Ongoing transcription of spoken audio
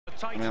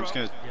I mean, I'm just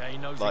going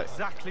to, like,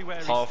 exactly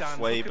where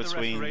halfway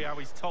between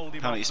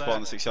penalty spot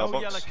and the 6-yard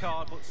box. Yellow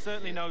card, but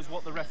certainly knows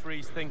what the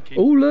referee's thinking.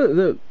 Oh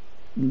look,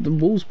 the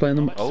Wolves playing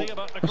them. Oh,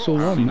 I saw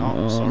one. not.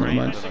 Oh, Sorry,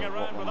 no, I don't know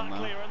what one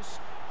on there.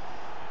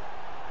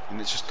 And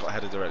it's just got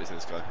headed directly to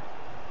this guy.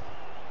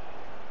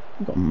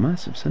 We've got a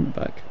massive centre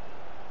back.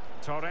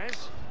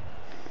 Torres.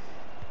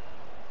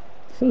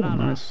 Oh,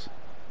 nice.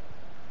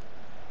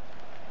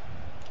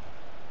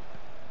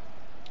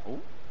 Oh.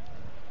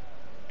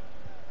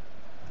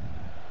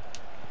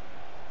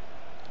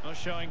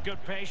 Showing good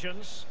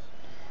patience.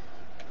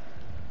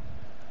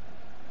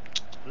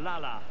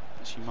 Lala.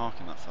 Is she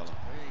marking that fella?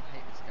 I really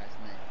hate this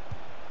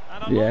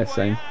guy's name. Yeah,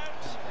 same.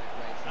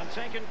 And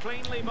taken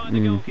cleanly by the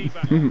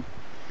goalkeeper.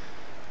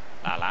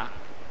 Lala.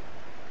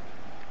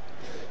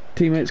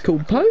 Teammates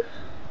called Poe.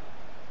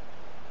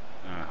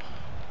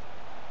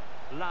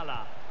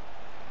 Lala.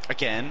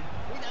 Again.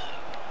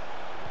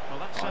 Well,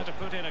 that's how to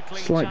put in a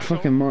clean It's like tackle.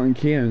 fucking Martin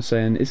Keown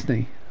saying, isn't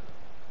he?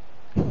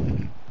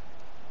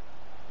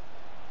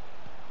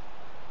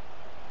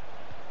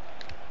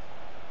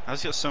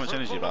 How's he got so much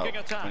energy about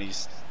when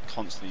he's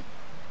constantly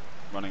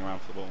running around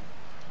for the ball?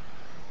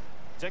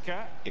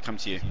 Dicker. It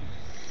comes to you.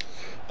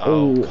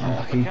 Oh,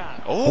 God. unlucky.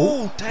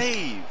 Oh,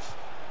 Dave!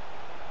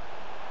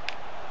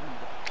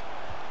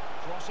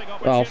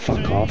 Oh,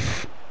 fuck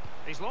off.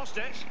 He's lost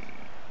it.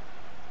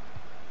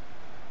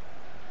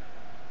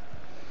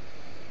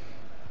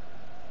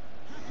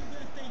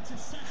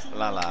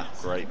 Lala,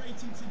 great.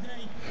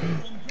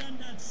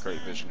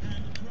 Great vision.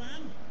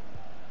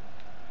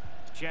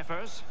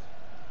 Jeffers.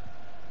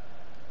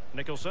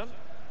 Nicholson.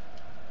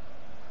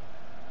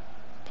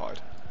 Pied.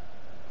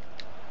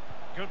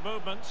 Good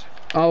movement.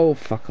 Oh,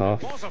 fuck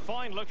off. It was a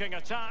fine looking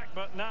attack,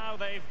 but now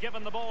they've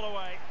given the ball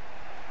away.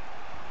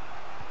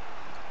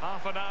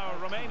 Half an hour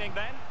remaining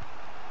then.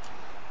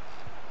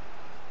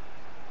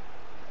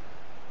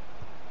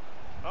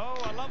 Oh,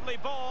 a lovely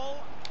ball.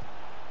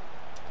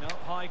 No,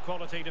 high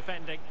quality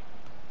defending.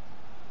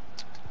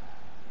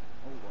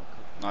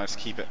 Nice,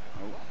 keep it.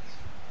 Oh.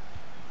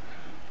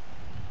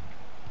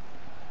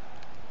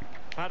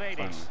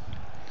 Paredes.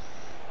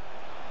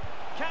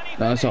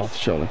 That's off,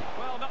 surely.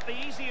 Well, not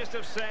the easiest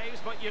of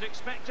saves, but you'd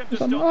expect him to Is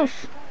that stop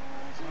off? it.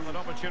 Well, an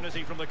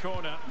opportunity from the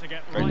corner to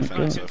get Great right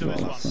defense back as into well,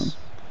 this that's- one.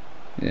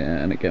 Yeah,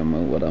 and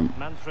again, well done.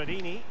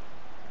 Manfredini.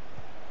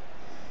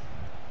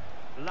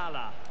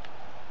 Lala.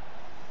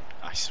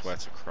 I swear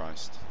to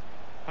Christ.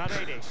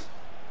 Paredes.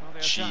 Well, the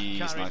Jeez,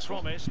 attack carried nice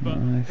one. promise, but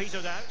Nice.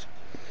 petered out.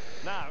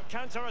 Now,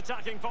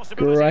 counter-attacking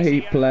possibilities Great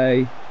here.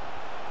 play.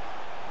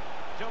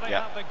 Do they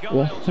Yeah. have the guile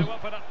What? to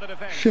open up the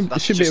defence? Should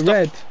That's be a just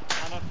red.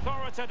 An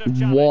authoritative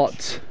challenge.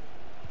 What?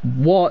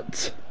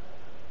 What?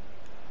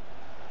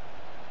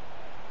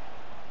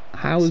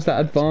 How is that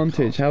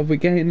advantage? How have we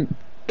gained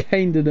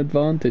an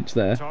advantage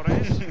there?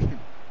 Torres.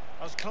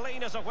 As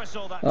clean as a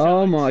whistle, that Oh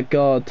challenge. my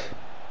god.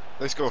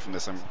 They score from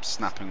this, I'm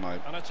snapping my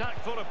An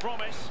attack full of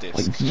promise.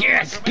 disc.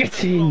 Yes,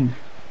 get in!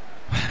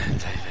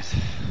 David.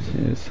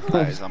 Cheers.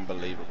 That is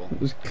unbelievable. I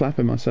was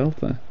clapping myself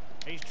there.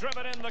 He's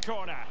driven in the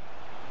corner.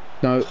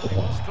 No. It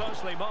was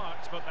closely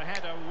marked, but the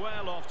header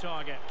well off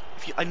target.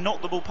 If I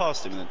knocked the ball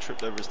past him and then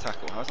tripped over his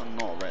tackle, how's that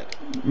not a red?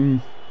 I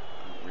don't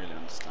really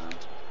understand.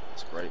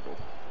 It's a great ball.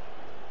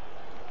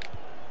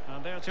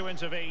 And there to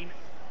intervene.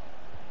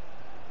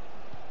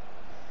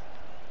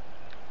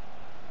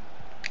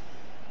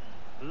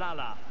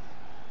 Lala.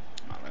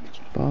 Amount of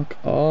energy. Fuck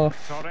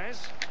off.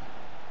 Torres.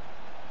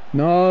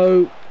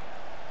 No.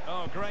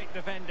 Oh, great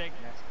defending.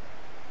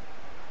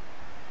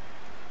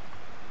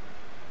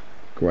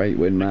 Great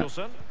win, Matt.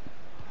 Nicholson.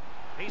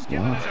 He's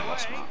given Wow. it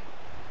That's away.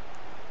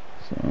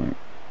 Sorry. not.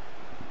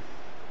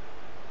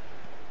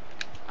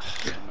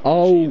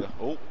 Oh.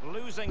 Oh,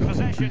 Losing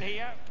possession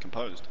here.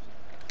 composed.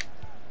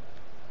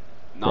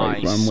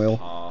 Great Nice run, Will.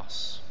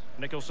 pass.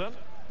 Nicholson.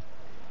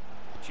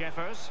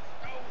 Jeffers.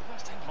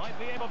 Might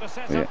be able to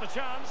set Yeah. up the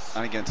chance.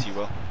 And again to you,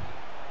 Will.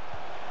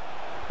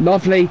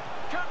 Lovely.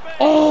 Could be.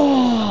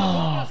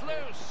 Oh. The ball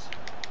is loose.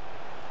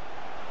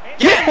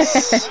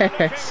 Yes! It's looking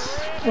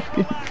Yes. really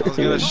I was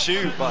going to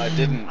shoot, but I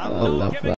didn't. I love that.